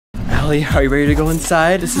Allie, are you ready to go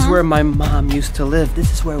inside? This is where my mom used to live.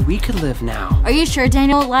 This is where we could live now. Are you sure,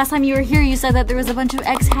 Daniel? Last time you were here, you said that there was a bunch of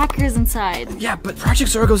ex-hackers inside. Yeah, but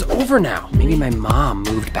Project Zorgo's over now. Maybe my mom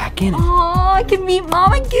moved back in. Oh, I can meet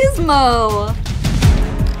Mom and Gizmo.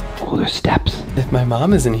 Oh, there's steps. If my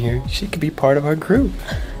mom isn't here, she could be part of our group.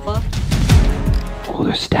 What? Oh,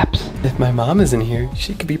 there's steps. If my mom isn't here,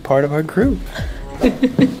 she could be part of our group.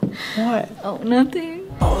 What? Oh, nothing.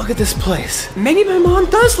 Oh, look at this place. Maybe my mom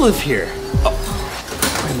does live here. Oh,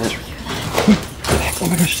 wait a minute. Oh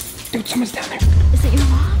my gosh. Dude, someone's down there. Is it your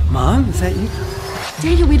mom? Mom, is that you?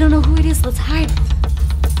 Daniel, we don't know who it is. Let's hide.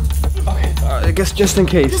 Okay, I guess just in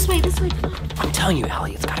case. This way, come on. I'm telling you,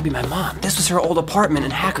 Allie, it's gotta be my mom. This was her old apartment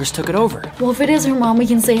and hackers took it over. Well, if it is her mom, we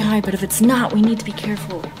can say hi, but if it's not, we need to be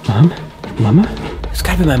careful. Mom? Mama? It's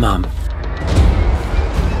gotta be my mom.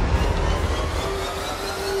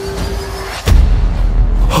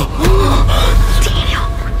 Daniel,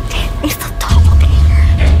 it's the doppelganger.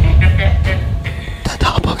 The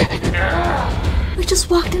doppelganger. We just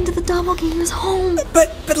walked into the doppelganger's home. But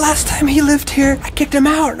last time he lived here, I kicked him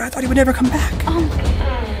out and I thought he would never come back.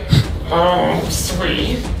 Oh,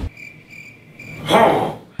 sweet.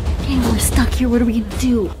 Oh. Daniel, we're stuck here. What are we gonna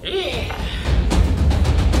do? Yeah.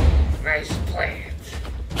 Nice plans.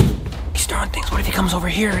 He's throwing things. What if he comes over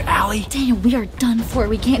here, Allie? Daniel, we are done for.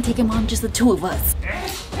 We can't take him on, just the two of us.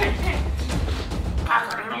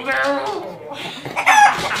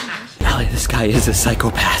 Allie, this guy is a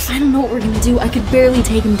psychopath. I don't know what we're gonna do. I could barely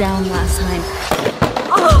take him down last time.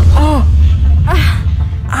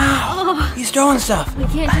 Ow! He's throwing stuff. We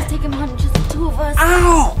can't just take him on, just the two of us.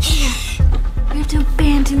 Ow! We have to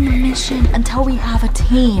abandon the mission until we have a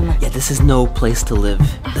team. Yeah, this is no place to live.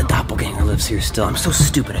 The doppelganger lives here still. I'm so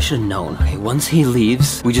stupid. I should have known. Okay, once he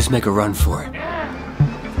leaves, we just make a run for it.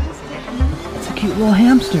 It's a cute little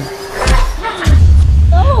hamster.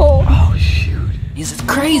 Oh! Oh, shoot. He's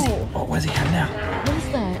crazy. Oh, what does he have now? What is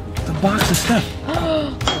that? The box of stuff.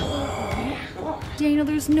 Daniel,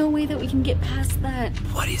 there's no way that we can get past that.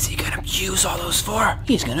 What is he gonna use all those for?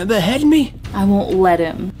 He's gonna behead me. I won't let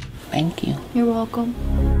him. Thank you. You're welcome.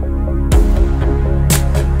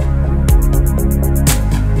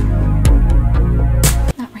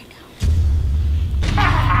 Not right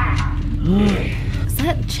now. Is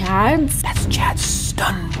that Chad's? That's Chad's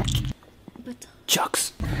stun But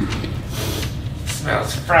chucks.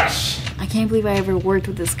 Smells fresh. I can't believe I ever worked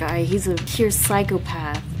with this guy. He's a pure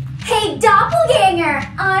psychopath. Hey, doppelganger!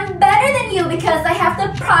 I'm better than you because I have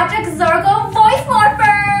the Project Zorgo voice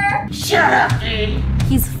morpher! Shut up, B.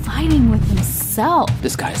 He's fighting with himself.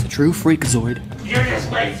 This guy's the true freakazoid. You're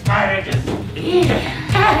just way smarter than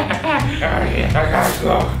I gotta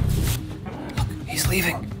go. He's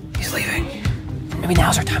leaving. He's leaving. Maybe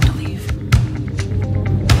now's our time to leave.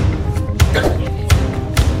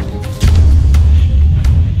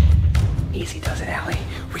 Easy does it, Allie.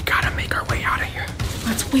 We gotta make our way out of here.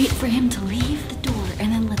 Let's wait for him to leave the door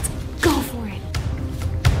and then let's go for it.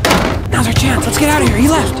 Now's our chance. Let's get out of here. He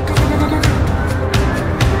left. Go, go, go, go, go, go.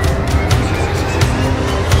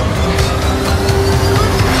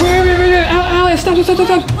 Wait. Allie, stop.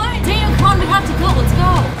 What? Daniel, come on, we have to go. Let's go.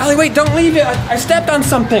 Allie, wait, don't leave it. I stepped on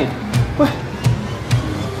something. What?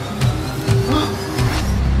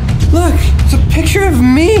 Look, it's a picture of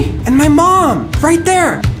me and my mom right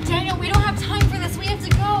there. Daniel, we don't have time for this. We have to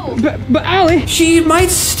go. But Allie, she might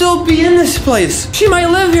still be in this place. She might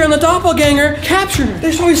live here and the doppelganger captured her.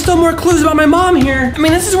 There's probably still more clues about my mom here. I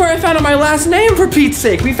mean, this is where I found out my last name, for Pete's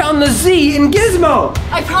sake. We found the Z in Gizmo.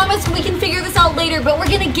 I promise we can figure this out later, but we're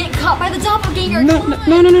gonna get caught by the doppelganger. No. I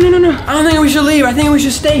don't think we should leave. I think we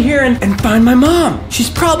should stay here and find my mom. She's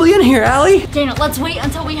probably in here, Allie. Daniel, let's wait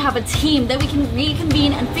until we have a team, then we can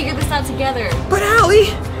reconvene and figure this out together. But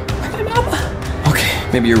Allie, my mama. Okay,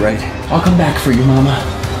 maybe you're right. I'll come back for you, Mama.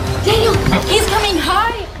 Daniel, he's coming.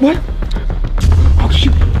 Hi. What? Oh,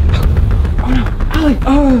 shoot. Oh, no. Allie.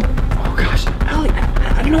 Oh, gosh. Allie,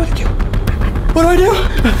 I don't know what to do. What do I do?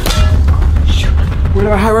 Shoot. Where do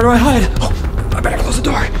I hide? Oh, I better close the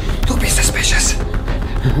door. He'll be suspicious.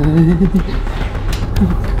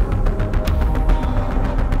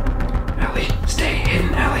 Allie, stay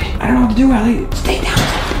hidden, Allie. I don't know what to do, Allie. Stay down.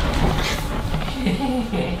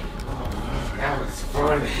 That was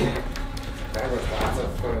fun. That was lots of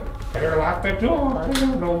fun. Better lock the door.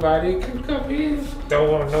 Nobody can come in. Don't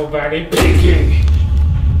want nobody peeking.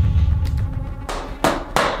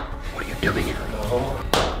 What are you doing? Oh.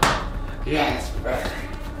 Yes, but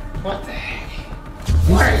what the heck?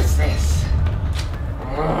 What is this?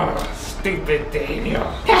 Oh, stupid Daniel.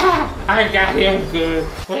 I got him good.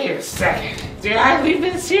 Wait a second. Did I leave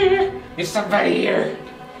this here? Is somebody here?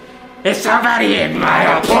 Is somebody in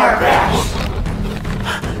my apartment?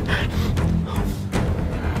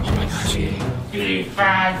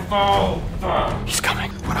 bad boom. He's coming.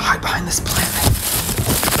 I want to hide behind this plant.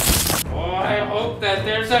 Oh, I hope that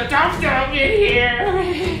there's a dum-dum in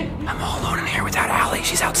here. I'm all alone in here without Allie.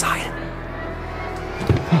 She's outside.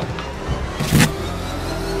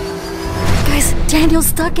 Guys, Daniel's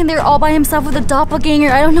stuck in there all by himself with a doppelganger.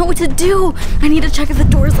 I don't know what to do. I need to check if the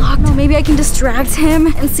door's locked. No, maybe I can distract him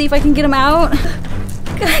and see if I can get him out.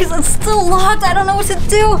 Guys, it's still locked. I don't know what to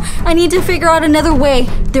do. I need to figure out another way.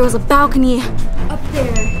 There was a balcony up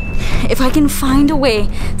there. If I can find a way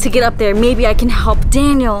to get up there, maybe I can help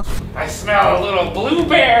Daniel. I smell a little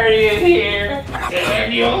blueberry in here.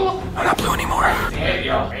 Daniel? I'm not blue anymore.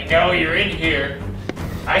 Daniel, I know you're in here.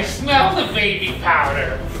 I smell the baby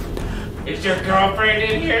powder. Is your girlfriend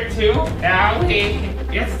in here too? Allie,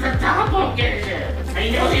 it's the doppelganger. I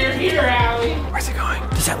know you're here, Allie. Where's it going?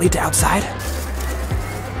 Does that lead to outside?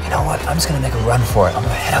 You know what? I'm just gonna make a run for it. I'm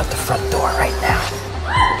gonna head out the front door right now.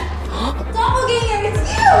 Doppelganger, it's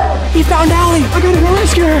you! He found Allie! I gotta go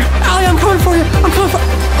rescue her! Allie, I'm coming for you! I'm coming for—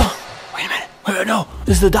 Oh, wait a minute. Wait, no.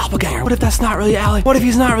 This is the doppelganger. What if that's not really Allie? What if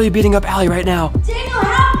he's not really beating up Allie right now? Daniel,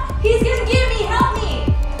 help! He's gonna get me! Help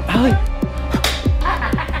me! Allie?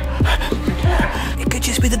 It could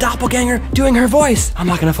just be the doppelganger doing her voice. I'm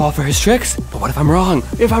not gonna fall for his tricks. But what if I'm wrong?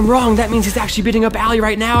 If I'm wrong, that means he's actually beating up Allie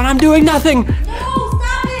right now and I'm doing nothing! No,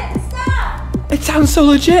 stop it! Stop! It sounds so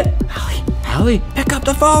legit! Allie, pick up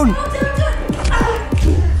the phone! Don't do it!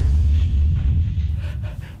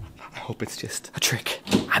 I hope it's just a trick.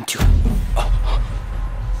 I'm too—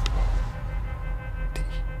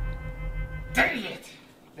 Dang it!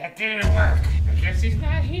 That didn't work. I guess he's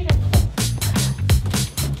not here.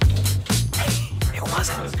 It That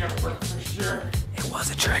wasn't. was gonna work for sure. It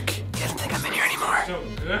was a trick. He doesn't think I'm in here anymore. So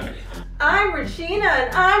good. I'm Regina,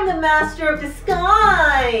 and I'm the master of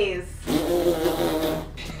disguise.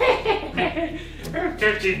 Her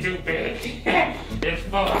turkey too big. It's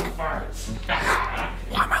full of farts.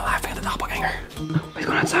 Why am I laughing at the doppelganger? He's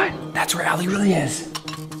going outside. That's where Allie really is.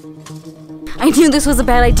 I knew this was a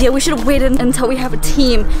bad idea. We should have waited until we have a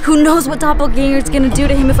team. Who knows what doppelganger's gonna do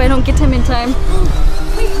to him if I don't get to him in time.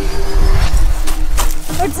 Wait.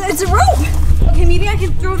 It's a rope! Okay, maybe I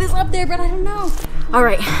can throw this up there, but I don't know. All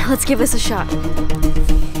right, let's give this a shot.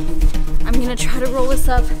 I'm gonna try to roll this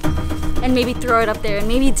up and maybe throw it up there, and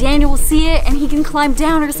maybe Daniel will see it and he can climb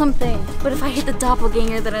down or something. But if I hit the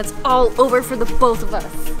doppelganger, then it's all over for the both of us.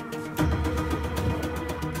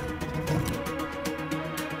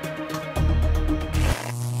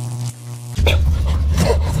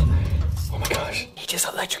 Oh my gosh. He just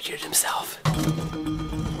electrocuted himself.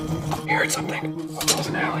 He heard something. Oh, it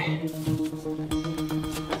wasn't Allie.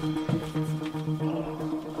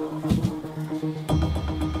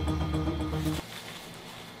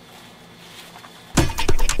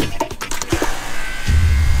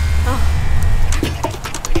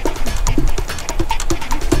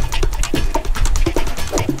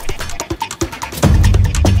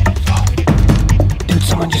 Dude,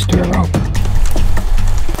 someone just threw a rope.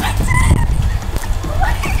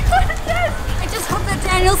 I just hope that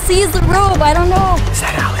Daniel sees the rope. I don't know. Is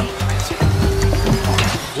that Allie?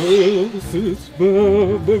 Well, since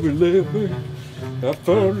my baby left me, I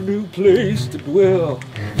found a new place to dwell.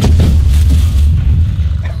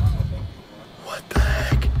 What the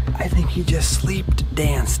heck? I think he just sleeped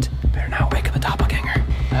danced. Better not wake up the doppelganger.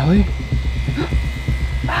 Allie?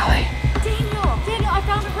 Allie? Daniel, I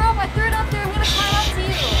found a rope. I threw it up there. I'm gonna climb up to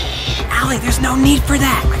you. Allie, there's no need for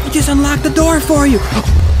that. I just unlocked the door for you.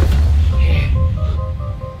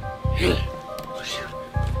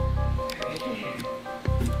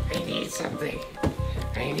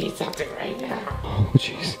 I need something right now. Oh,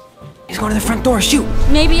 jeez. He's going to the front door. Shoot.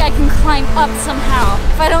 Maybe I can climb up somehow.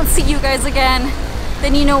 If I don't see you guys again,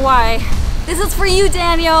 then you know why. This is for you,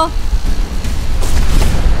 Daniel.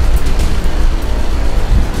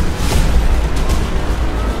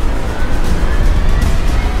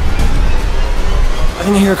 I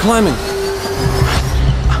think I hear her climbing.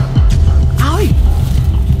 Allie!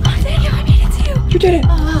 Oh, Daniel, I made it to you. You did it.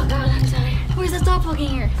 Oh, God, I'm sorry. Where's the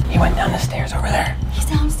doppelganger? He went down the stairs over there. He's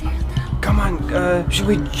downstairs now. Come on, should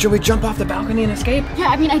we jump off the balcony and escape? Yeah,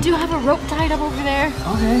 I mean, I do have a rope tied up over there.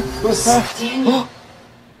 Okay. What's that? Daniel.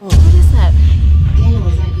 What is that? Daniel,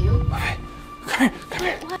 is that you? Okay. Come here, come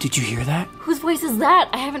here. What? Did you hear that? Whose voice is that?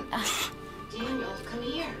 I haven't... Daniel, come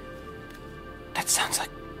here. That sounds like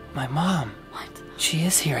my mom. What? She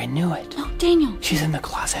is here, I knew it. No, Daniel. She's in the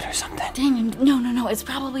closet or something. Daniel, no. It's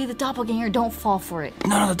probably the doppelganger. Don't fall for it.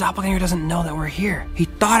 No, the doppelganger doesn't know that we're here. He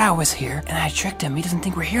thought I was here, and I tricked him. He doesn't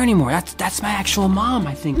think we're here anymore. That's my actual mom,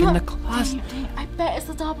 I think, in the closet. Daniel, I bet it's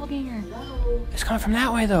the doppelganger. It's coming from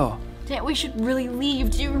that way, though. Dad, we should really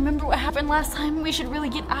leave. Do you remember what happened last time? We should really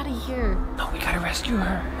get out of here. No, we gotta rescue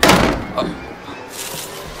her.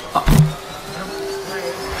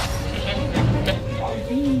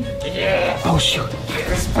 Yeah. Oh, shoot.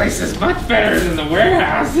 This place is much better than the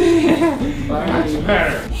warehouse. Much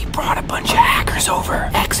better. He brought a bunch of hackers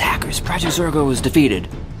over. Ex-hackers. Project Zorgo was defeated.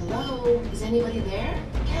 Hello? Is anybody there?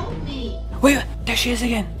 Help me. Wait, there she is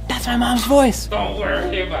again. That's my mom's voice. Don't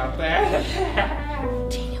worry about that.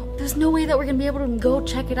 Daniel, there's no way that we're gonna be able to go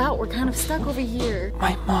check it out. We're kind of stuck over here.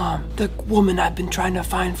 My mom, the woman I've been trying to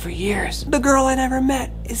find for years, the girl I never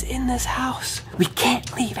met, is in this house. We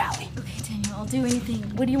can't leave, Allie. Okay, Daniel, I'll do anything.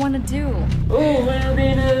 What do you want to do? Oh, well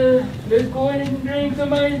then, let's go ahead and drink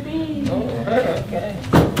some iced tea. Okay.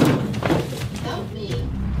 Help me.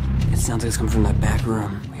 It sounds like it's coming from that back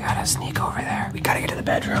room. We gotta sneak over there. We gotta get to the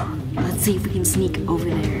bedroom. Let's see if we can sneak over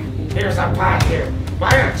there. Here's a pot here.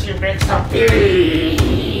 Why don't you make some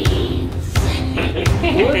beans?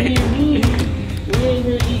 What do you mean? We ain't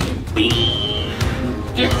gonna eat Beans.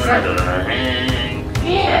 Get some.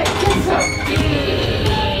 Yeah, get some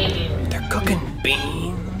beans. They're cooking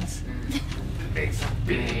beans. Make some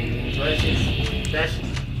beans.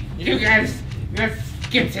 You guys, let's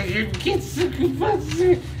get down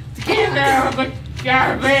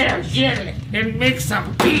out there, get it, and make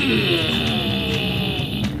some beans.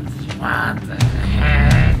 What the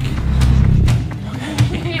heck?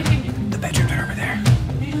 The bedroom's right over there.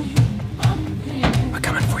 We're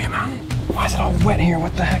coming for you, Mom. Why is it all wet here?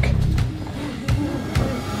 What the heck?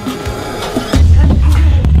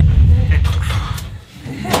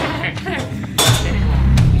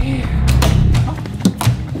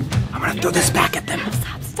 I'm gonna throw this back at them.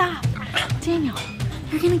 Stop. Daniel,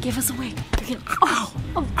 you're gonna give us away. You're gonna.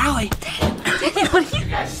 Oh, Allie! Daniel, what are you? You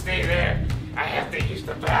guys stay there. I have to use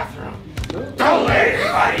the bathroom. Don't let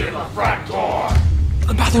anybody in the front door.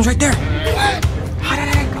 The bathroom's right there. How did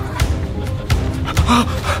I go?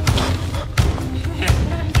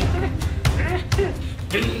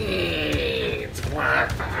 Beans. What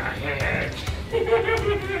the heck?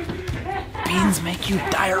 Beans make you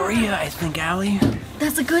diarrhea, I think, Allie.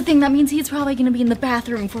 That's a good thing. That means he's probably gonna be in the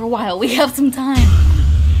bathroom for a while. We have some time.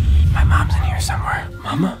 My mom's in here somewhere.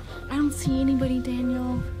 Mama? I don't see anybody,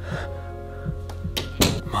 Daniel.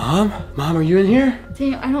 Mom? Mom, are you in here?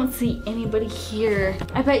 Daniel, I don't see anybody here.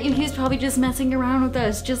 I bet you he's probably just messing around with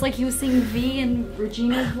us, just like he was singing V in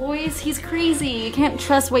Regina's voice. He's crazy. You can't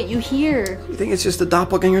trust what you hear. You think it's just the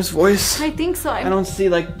doppelganger's voice? I think so. I don't see,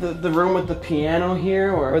 like, the room with the piano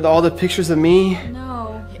here or all the pictures of me. No.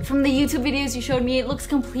 From the YouTube videos you showed me, it looks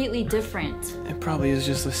completely different. It probably is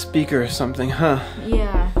just a speaker or something, huh?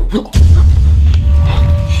 Yeah.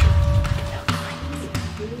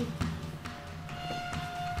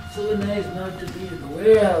 so nice not to be in the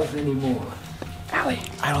warehouse anymore. Allie,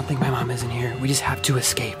 I don't think my mom is in here. We just have to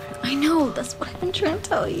escape. I know. That's what I've been trying to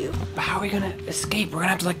tell you. But how are we gonna escape? We're gonna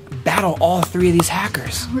have to, like, battle all three of these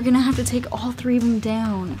hackers. We're gonna have to take all three of them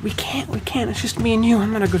down. We can't. It's just me and you.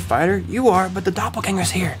 I'm not a good fighter. You are, but the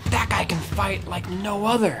doppelganger's here. That guy can fight like no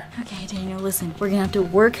other. Okay, Daniel, listen. We're gonna have to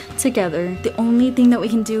work together. The only thing that we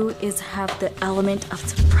can do is have the element of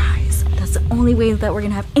surprise. That's the only way that we're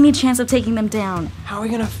gonna have any chance of taking them down. How are we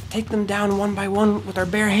gonna take them down one by one with our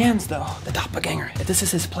bare hands, though? The doppelganger, if this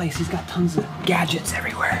is his place, he's got tons of gadgets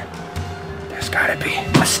everywhere. There's gotta be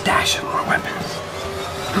a stash of more weapons.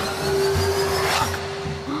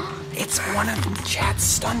 It's one of Chad's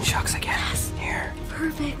stun chucks again. Yes. Here.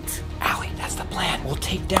 Perfect. Allie, that's the plan. We'll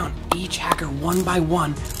take down each hacker one by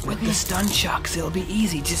one with the stun chucks. It'll be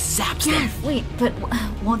easy. Just zaps them. Yes. Wait, but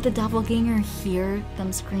won't the doppelganger hear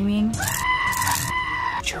them screaming?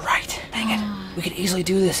 You're right. Dang it. We could easily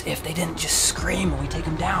do this if they didn't just scream when we take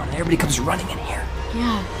them down and everybody comes running in here.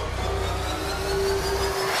 Yeah.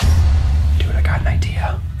 Dude, I got an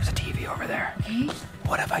idea. There's a TV over there. Okay.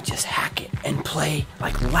 What if I just hack it and play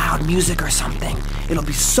like loud music or something? It'll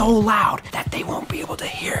be so loud that they won't be able to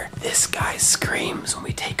hear this guy's screams when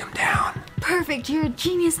we take him down. Perfect. You're a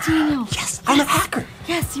genius, Daniel. Yes, I'm a hacker.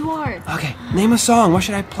 Yes, you are. Okay, name a song. What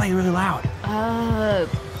should I play really loud?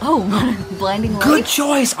 Blinding Lights. Good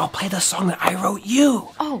choice. I'll play the song that I wrote you.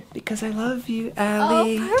 Oh. Because I love you,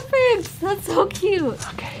 Allie. Oh, perfect. That's so cute.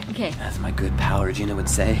 Okay. Okay. As my good pal Regina would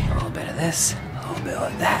say, a little bit of this, a little bit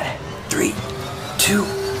of that. 3, 2,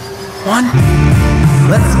 1.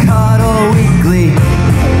 Let's cuddle weekly.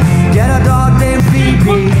 Get a dog named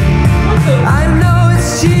Phoebe. I know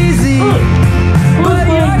it's cheesy, but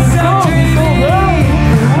you're so dreamy.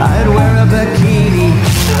 I'd wear a bikini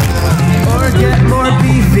or get more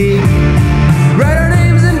beefy. Write our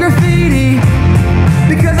names in graffiti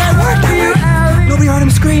because I love you, Allie. Nobody heard him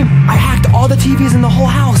scream. I hacked all the TVs in the whole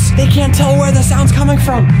house. They can't tell where the sound's coming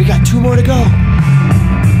from. We got 2 more to go.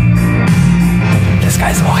 This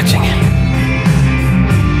guy's watching.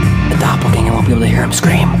 The doppelganger won't be able to hear him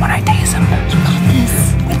scream when I tase him. You got this.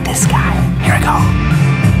 With this guy. Here I go.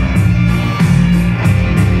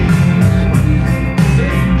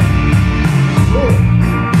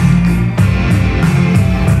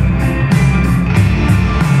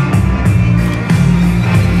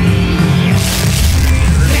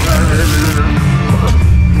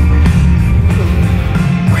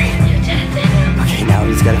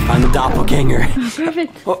 Gotta find the doppelganger.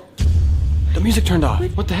 Perfect. Oh, the music turned off.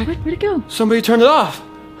 What the heck? Where'd it go? Somebody turned it off.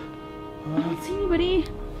 I don't see anybody.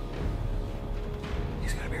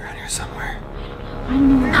 He's gotta be around here somewhere. I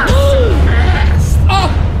don't know. Oh!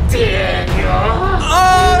 Daniel!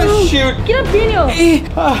 Oh, shoot! Get up, Daniel!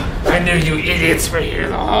 I knew you idiots were here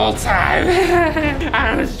the whole time.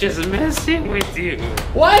 I was just messing with you.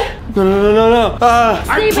 What? No. I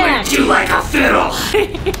Stay back. played you like a fiddle.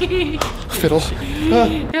 Fiddle.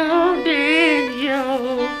 Oh,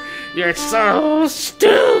 Daniel, you're so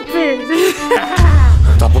stupid.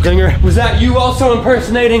 Doppelganger, was that you also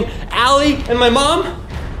impersonating Allie and my mom?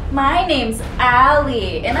 My name's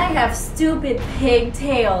Allie, and I have stupid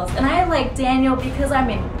pigtails, and I like Daniel because I'm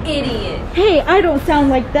an idiot. Hey, I don't sound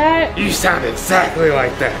like that. You sound exactly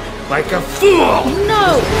like that, like a fool.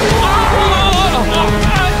 No!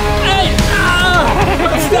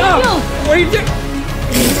 Stop! What are you doing?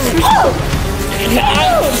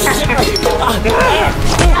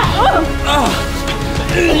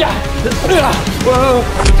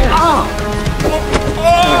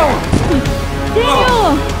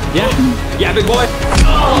 Daniel! Yeah, big boy.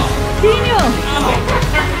 Daniel!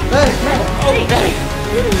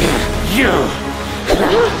 You.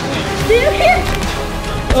 Daniel, here!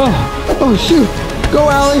 Oh, shoot. Go,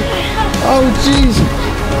 Allie. Oh, jeez.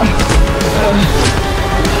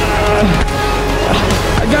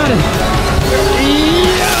 I got it.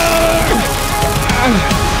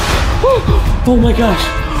 Oh my gosh.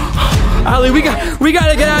 Allie, we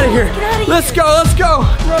gotta get out of here. Let's go. Run.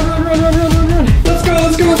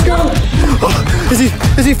 Let's go.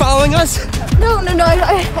 Oh, is he following us? No,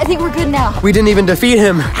 I think we're good now. We didn't even defeat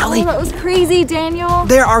him. Allie, Oh, that was crazy, Daniel.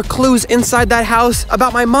 there are clues inside that house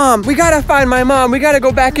about my mom. We gotta find my mom. We gotta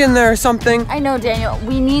go back in there or something. I know, Daniel,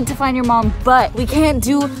 we need to find your mom, but we can't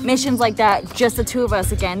do missions like that, just the 2 of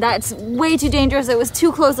us again. That's way too dangerous. It was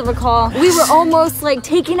too close of a call. We were almost like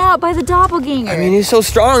taken out by the doppelganger. I mean, he's so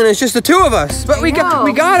strong and it's just the 2 of us. But we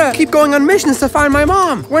know. gotta keep going on missions to find my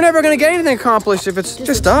mom. We're never gonna get anything accomplished if it's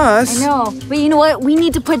just us. I know, but you know what? We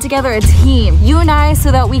need to put together a team, you and I,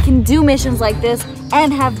 so that we can do missions like this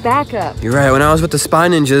and have backup. You're right, when I was with the Spy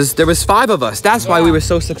Ninjas, there was 5 of us. That's why Yeah. we were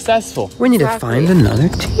so successful. We need Exactly. to find another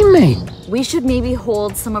teammate. We should maybe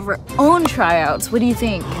hold some of our own tryouts. What do you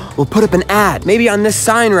think? We'll put up an ad, maybe on this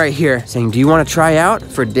sign right here, saying, do you want to try out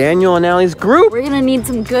for Daniel and Allie's group? We're gonna need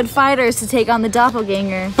some good fighters to take on the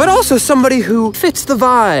doppelganger. But also somebody who fits the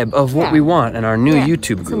vibe of what Yeah. we want in our new Yeah.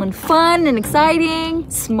 YouTube group. Someone fun and exciting,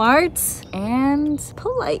 smart, and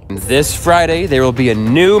polite. This Friday, there will be a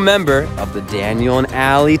new member of the Daniel and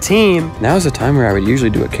Allie team. Now's the time where I would usually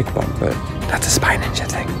do a kick bump, but that's a Spy Ninja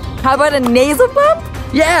thing. How about a nasal bump?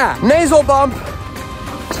 Yeah, nasal bump.